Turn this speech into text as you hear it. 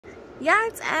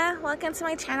Welcome to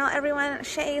my channel, everyone.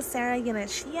 Shay, Sarah,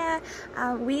 Yanashia.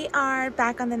 We are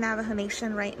back on the Navajo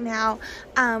Nation right now.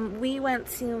 We went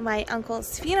to my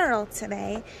uncle's funeral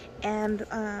today, and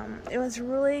it was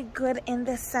really good in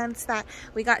the sense that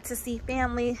we got to see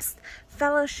families,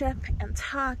 fellowship, and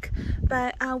talk.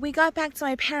 But we got back to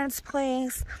my parents'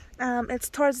 place. It's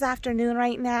towards the afternoon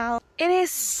right now. It is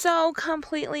so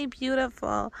completely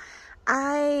beautiful.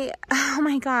 Oh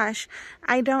my gosh,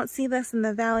 I don't see this in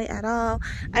the valley at all.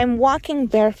 I'm walking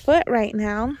barefoot right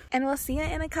now, and we'll see you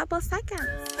in a couple seconds.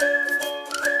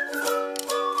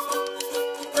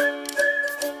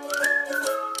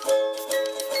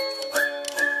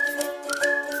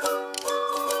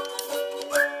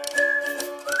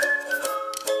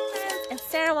 It's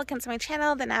Sarah. Welcome to my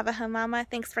channel, The Navajo Mama.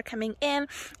 Thanks for coming in.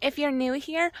 If you're new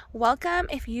here, welcome.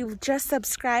 If you've just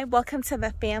subscribed, welcome to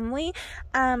the family.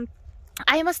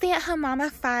 I am a stay-at-home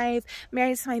mama, 5,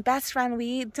 married to my best friend.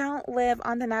 We don't live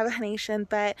on the Navajo Nation,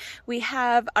 but we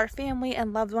have our family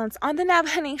and loved ones on the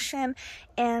Navajo Nation.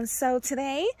 And so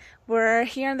today, we're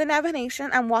here in the Navajo Nation.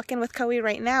 I'm walking with Coey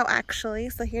right now, actually.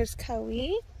 So here's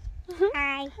Coey.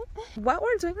 Hi. What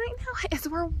we're doing right now is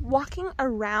we're walking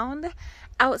around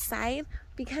outside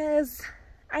because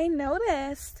I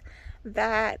noticed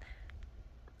that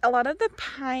a lot of the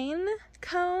pine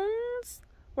cones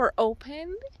were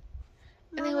opened.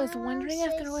 And I was wondering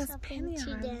if there was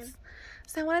pinions.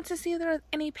 So I wanted to see if there was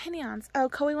any pinions. Oh,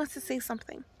 Coey wants to say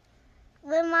something.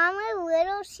 When Mom was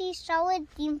little, she saw a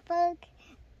deep bug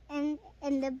in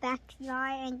the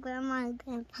backyard in Grandma and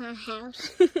Grandpa's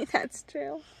house. That's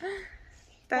true.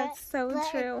 That's so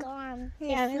true. It's gone.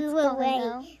 Yeah, it flew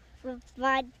away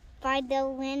by the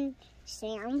wind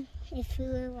sound. It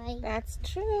flew away. That's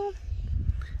true.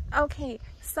 Okay,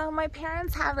 so my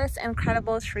parents have this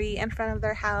incredible tree in front of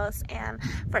their house, and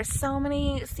for so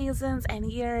many seasons and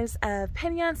years of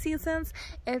pinion seasons,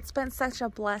 it's been such a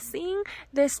blessing.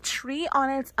 This tree on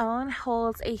its own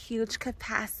holds a huge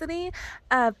capacity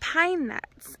of pine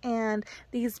nuts, and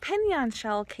these pinion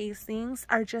shell casings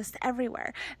are just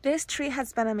everywhere. This tree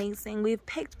has been amazing. We've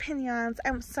picked pinions.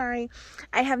 I'm sorry,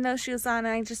 I have no shoes on,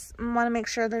 and I just want to make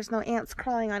sure there's no ants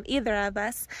crawling on either of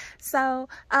us. So,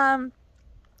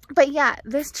 but yeah,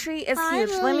 this tree is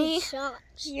huge.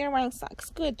 You're wearing socks.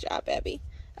 Good job, Abby.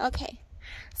 Okay.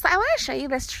 So I want to show you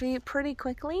this tree pretty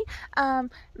quickly. I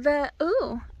want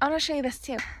to show you this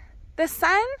too. The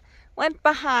sun went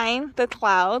behind the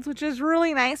clouds, which is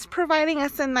really nice, providing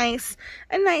us a nice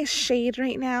shade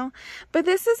right now. But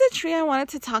this is a tree I wanted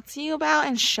to talk to you about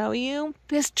and show you.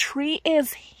 This tree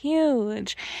is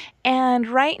huge. And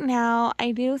right now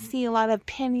I do see a lot of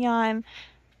pinion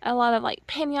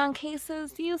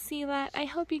cases. Do you see that? I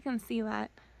hope you can see that.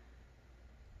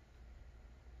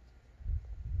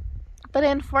 But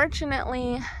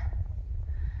unfortunately,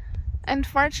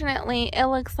 it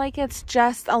looks like it's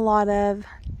just a lot of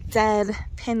dead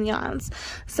pinions.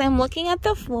 So I'm looking at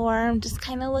the floor, I'm just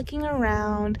kind of looking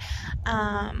around,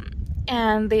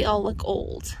 and they all look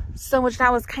old. So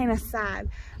that was kind of sad.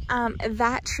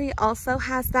 That tree also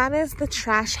has, that is the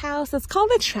trash house. It's called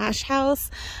the trash house.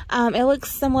 It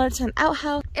looks similar to an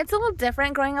outhouse. It's a little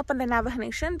different growing up in the Navajo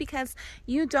Nation because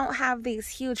you don't have these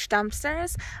huge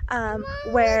dumpsters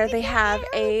where they have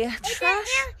a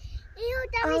trash.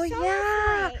 Oh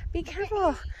yeah, be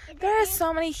careful. There are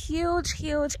so many huge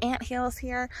ant hills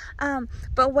here.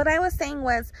 But what I was saying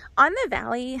was, on the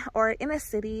valley or in a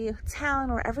city,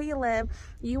 town, wherever you live,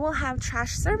 you will have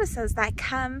trash services that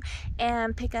come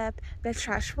and pick up the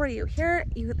trash for you. Here,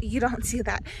 you don't do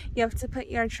that. You have to put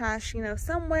your trash,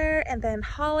 somewhere and then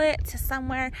haul it to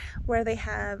somewhere where they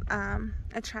have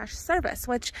a trash service,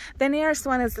 which the nearest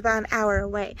one is about an hour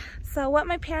away. So what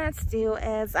my parents do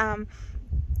is,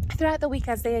 throughout the week,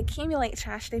 as they accumulate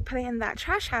trash, they put it in that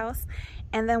trash house,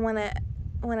 and then when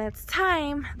it's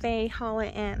time, they haul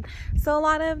it in. So a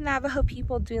lot of Navajo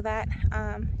people do that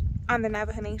on the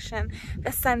Navajo Nation.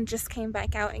 The sun just came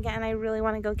back out again. I really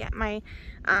want to go get my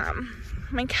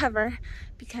my cover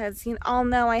because you all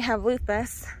know I have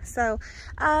lupus. So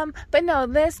but no,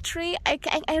 this tree, I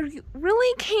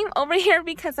really came over here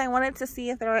because I wanted to see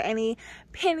if there were any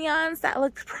pinions that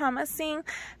looked promising.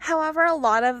 However, a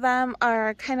lot of them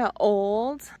are kind of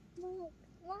old,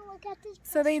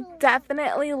 so they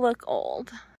definitely look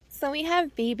old. So we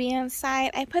have baby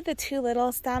inside. I put the 2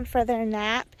 littles down for their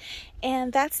nap,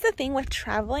 And that's the thing with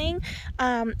traveling.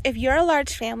 If you're a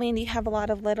large family and you have a lot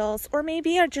of littles, or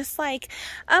maybe you're just like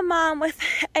a mom with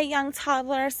a young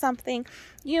toddler or something,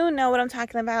 you know what I'm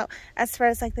talking about as far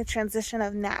as like the transition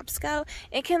of naps go.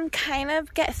 It can kind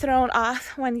of get thrown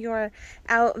off when you're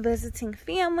out visiting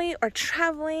family or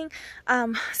traveling.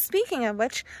 Speaking of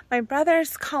which, my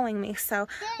brother's calling me, so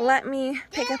let me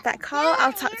pick up that call.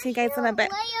 I'll talk to you guys in a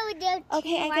bit.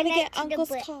 Okay, I gotta get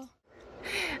Uncle's call.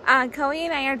 Chloe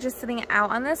and I are just sitting out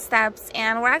on the steps,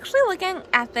 and we're actually looking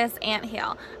at this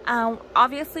anthill.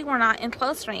 Obviously we're not in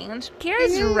close range.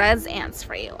 Here's Red's ants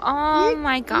for you. Oh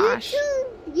my gosh.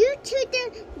 You two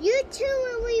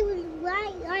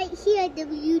right here,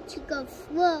 you two go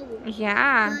slow.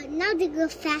 Yeah. But now they go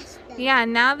faster. Yeah,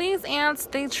 now these ants,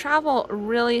 they travel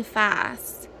really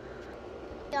fast.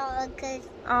 They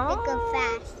go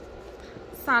fast.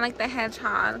 Sonic the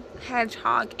Hedgehog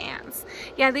ants.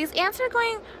 Yeah, these ants are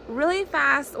going really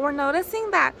fast. We're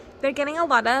noticing that they're getting a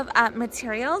lot of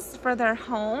materials for their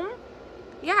home.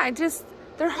 Yeah,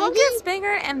 their home gets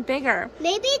bigger and bigger.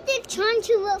 Maybe they're trying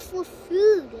to look for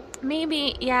food.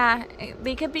 Maybe, yeah.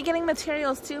 They could be getting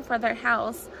materials too for their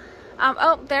house.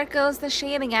 Oh, there goes the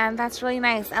shade again. That's really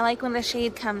nice. I like when the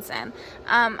shade comes in.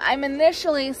 I'm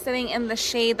initially sitting in the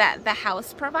shade that the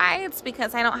house provides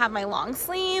because I don't have my long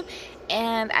sleeve,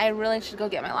 and I really should go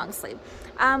get my long sleeve.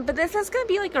 But this is going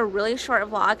to be like a really short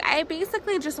vlog. I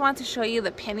basically just want to show you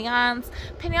the Pinions.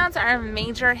 Pinions are a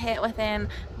major hit within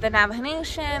the Navajo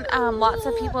Nation. Lots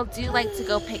of people do like to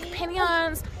go pick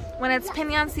Pinions. When it's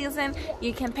Pinion season,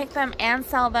 you can pick them and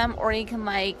sell them, or you can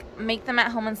like make them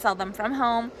at home and sell them from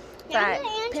home. But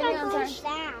Pinions are fast.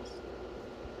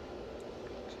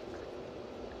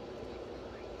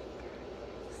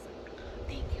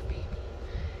 Thank you,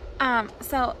 baby.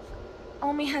 So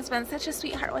Omi has been such a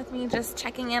sweetheart with me, just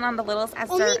checking in on the littles as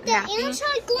they're napping.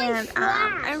 And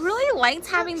I really liked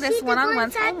having this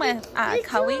one-on-one time with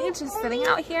Chloe, just sitting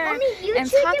out here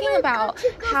and talking about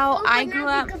how I grew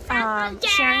up,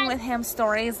 sharing with him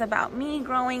stories about me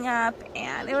growing up.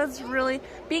 And it was really,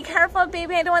 be careful,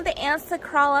 baby. I don't want the ants to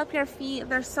crawl up your feet.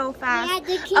 They're so fast.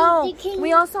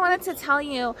 We also wanted to tell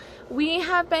you, we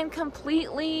have been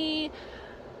completely,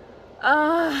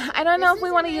 I don't know if we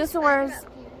want to use the words.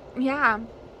 Yeah,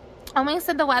 Omi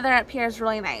said the weather up here is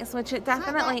really nice, which it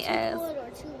definitely is.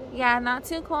 Yeah, not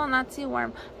too cold, not too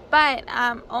warm. But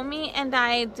Omi and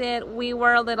we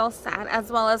were a little sad, as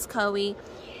well as Chloe.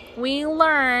 We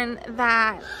learned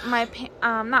that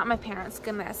not my parents,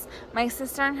 goodness, my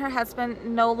sister and her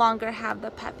husband no longer have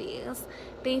the puppies.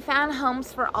 They found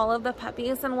homes for all of the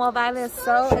puppies, and while that is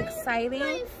so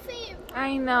exciting,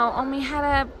 I know, Omi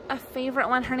had a favorite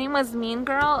one. Her name was Mean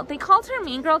Girl. They called her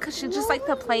Mean Girl because she just liked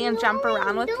to play and jump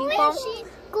around with people.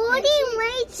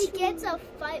 She gets a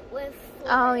fight with Forrest.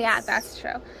 Oh yeah, that's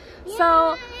true. Yeah,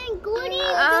 so and Gordy,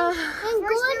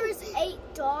 first there was 8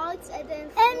 dogs, and then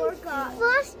 4 got.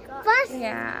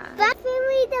 Yeah.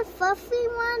 Definitely the fluffy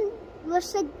one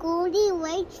was a Gordy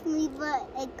likes me, but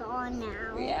it's gone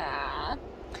now. Yeah.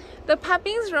 The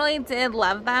puppies really did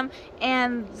love them,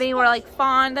 and they were like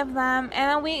fond of them,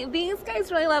 and these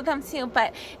guys really love them too.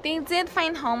 But they did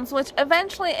find homes, which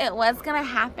eventually it was gonna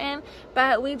happen,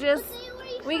 but we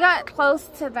got close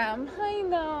to them. I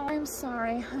know. I'm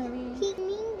sorry, honey.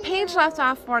 Paige left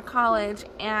off for college,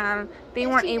 and they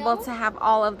weren't able to have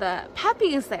all of the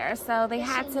puppies there, so they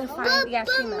had to find. Yeah,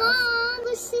 she knows. Mom,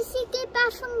 when Sissy get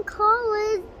back from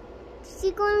college,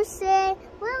 she's gonna say,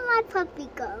 "Where'd my puppy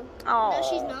go?" Oh. No,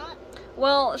 she's not.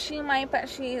 Well, she might, but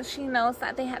she knows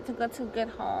that they had to go to a good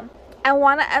home. I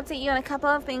want to update you on a couple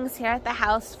of things here at the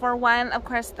house. For one, of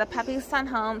course, the puppies found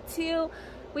home. 2,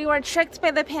 we were tricked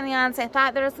by the Pinions. I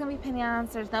thought there was going to be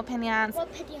Pinions. There's no Pinions.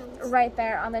 What Pinions? Right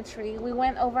there on the tree. We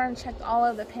went over and checked all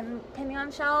of the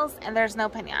Pinion shells, and there's no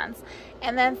Pinions.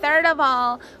 And then third of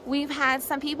all, we've had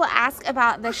some people ask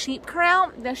about the sheep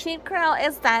corral. The sheep corral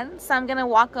is done, so I'm going to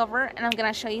walk over and I'm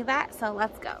going to show you that. So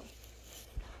let's go.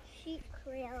 Sheep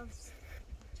corrals.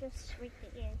 Just right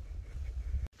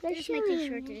there. Just making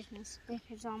sure there's no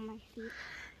stickers on my feet.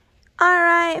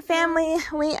 Alright, family,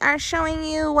 we are showing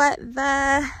you what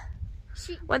the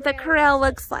corral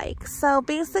looks like. So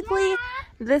basically,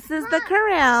 this is the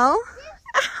corral.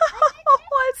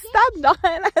 I stepped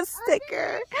on a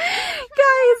sticker.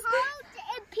 Guys.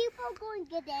 And people are going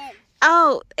to get in.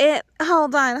 Oh,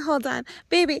 hold on.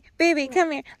 Baby,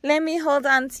 come here. Let me hold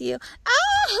on to you.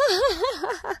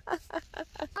 I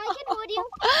can hold you.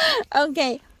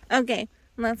 Okay.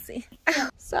 Let's see.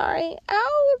 Sorry.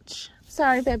 Ouch.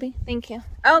 Sorry, baby. Thank you.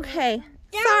 Okay.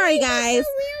 Sorry, guys.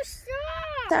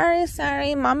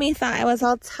 Sorry. Mommy thought I was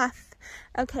all tough.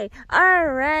 Okay. All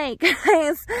right,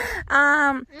 guys.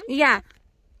 Yeah.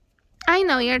 I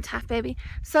know you're tough, baby.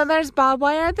 So there's barbed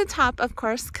wire at the top, of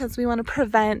course, because we want to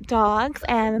prevent dogs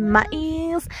and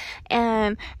mutties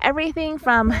and everything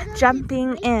from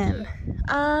jumping in.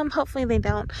 Hopefully they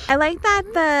don't. I like that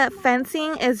the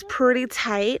fencing is pretty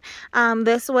tight.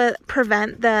 This would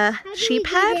prevent the sheep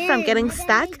head from getting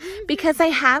stuck, because I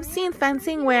have seen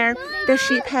fencing where the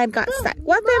sheep head got stuck.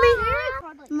 What, baby?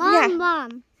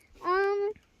 Mom.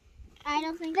 I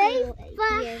don't think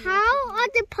but how are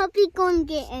the puppies going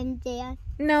to get in there?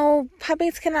 No,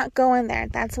 puppies cannot go in there.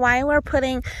 That's why we're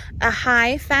putting a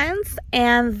high fence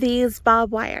and these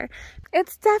barbed wire.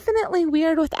 It's definitely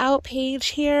weird without Paige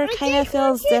here. Kind of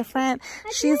feels different.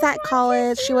 She's at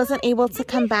college. She wasn't able to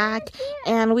come back,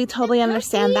 and we totally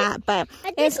understand that. But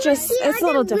it's a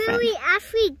little different. Really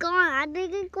actually gone. I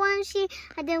didn't go and see.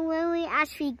 Are they really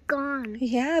actually gone?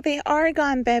 Yeah, they are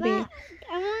gone, baby. But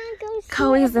I want to go see.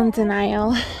 Chloe's in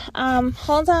denial.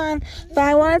 Hold on. But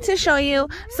I wanted to show you.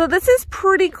 So this is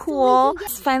pretty cool.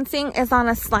 This fencing is on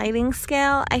a sliding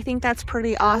scale. I think that's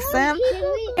pretty awesome.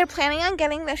 We're planning on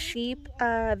getting the sheep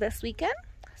this weekend,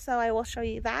 so I will show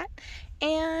you that.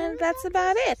 And that's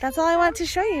about it. That's all I wanted to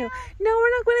show you. No,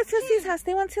 we're not going to Sissy's house.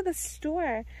 They went to the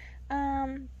store.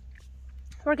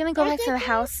 We're gonna go back to the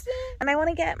house, and I want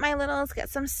to get my littles, get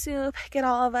some soup, get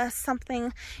all of us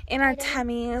something in our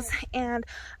tummies. And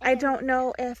I don't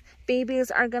know if babies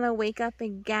are gonna wake up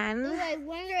again. Oh, I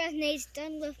wonder if Nate's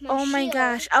done with my Oh my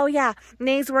gosh. Oh yeah,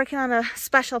 Nate's working on a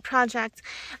special project.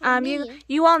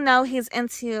 You all know he's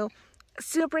into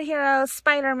superheroes,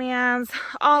 Spider-Mans,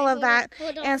 all of that.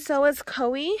 And so is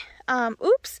Chloe.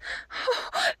 Oops. Oh,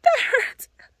 that hurts.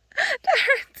 That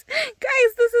hurts.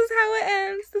 Guys, this is how it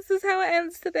ends. This is how it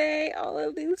ends today. All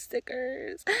of these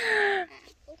stickers.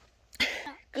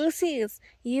 Goosies,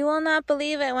 you will not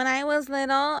believe it. When I was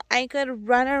little, I could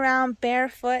run around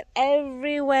barefoot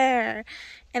everywhere,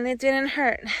 and it didn't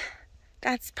hurt.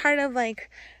 That's part of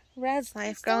like Red's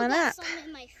life growing up.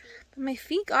 But my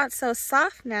feet got so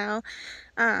soft now,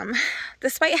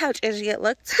 despite how edgy it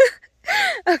looked.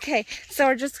 Okay, so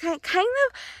we're just kind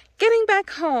of getting back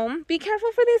home. Be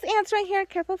careful for these ants right here.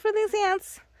 Careful for these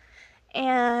ants.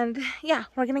 And yeah,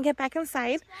 we're gonna get back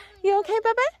inside. You okay,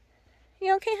 Bubba?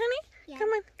 You okay, honey? Yeah. Come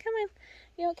on, come on.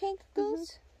 You okay,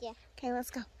 Goose? Yeah. Okay, let's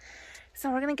go.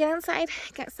 So we're gonna get inside,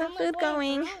 get some food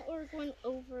going. We're going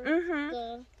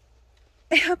over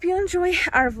I hope you enjoy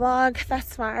our vlog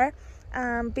thus far.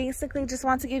 Basically just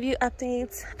want to give you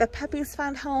updates. The puppies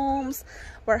found homes.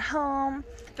 We're home.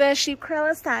 The sheep corral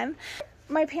is done.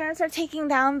 My parents are taking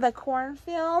down the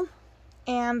cornfield,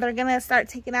 and they're gonna start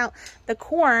taking out the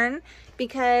corn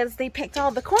because they picked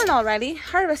all the corn already,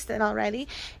 harvested already.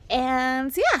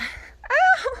 And yeah,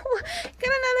 oh, got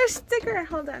another sticker.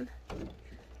 Hold on.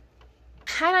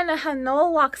 I don't know how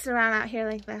Noah walks around out here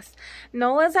like this.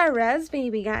 Noah's our res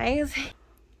baby, guys.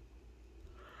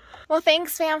 Well,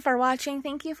 thanks, fam, for watching.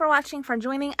 Thank you for watching, for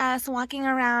joining us, walking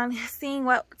around, seeing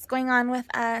what's going on with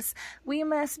us. We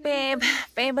miss Babe.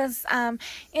 Babe is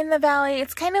in the valley.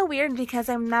 It's kind of weird because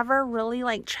I'm never really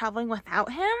like traveling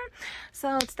without him,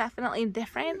 so it's definitely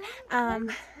different.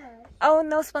 Oh,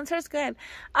 no sponsor's good.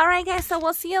 All right, guys, so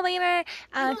we'll see you later.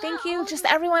 Thank you, just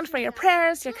everyone, for your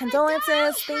prayers, your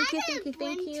condolences. Thank you, thank you,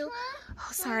 thank you.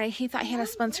 Oh, sorry, he thought he had a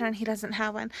sponsor and he doesn't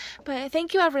have one. But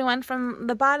thank you, everyone, from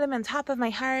the bottom and top of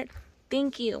my heart.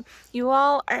 Thank you. You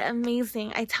all are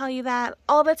amazing. I tell you that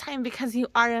all the time because you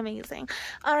are amazing.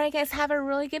 All right, guys, have a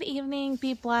really good evening.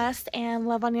 Be blessed and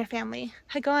love on your family.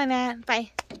 Go on, Nat.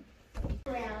 Bye.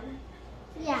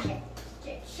 Yeah.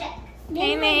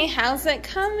 Hey, Nay, how's it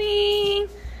coming?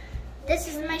 This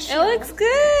is my shoe. It looks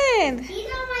good. These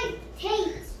are my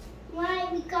tapes.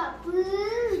 Right, we got blue,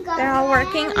 we got They're all red,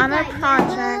 working on a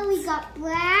project. Yellow, we got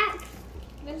black.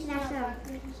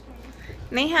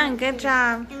 Nehan, good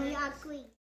job. And we got green.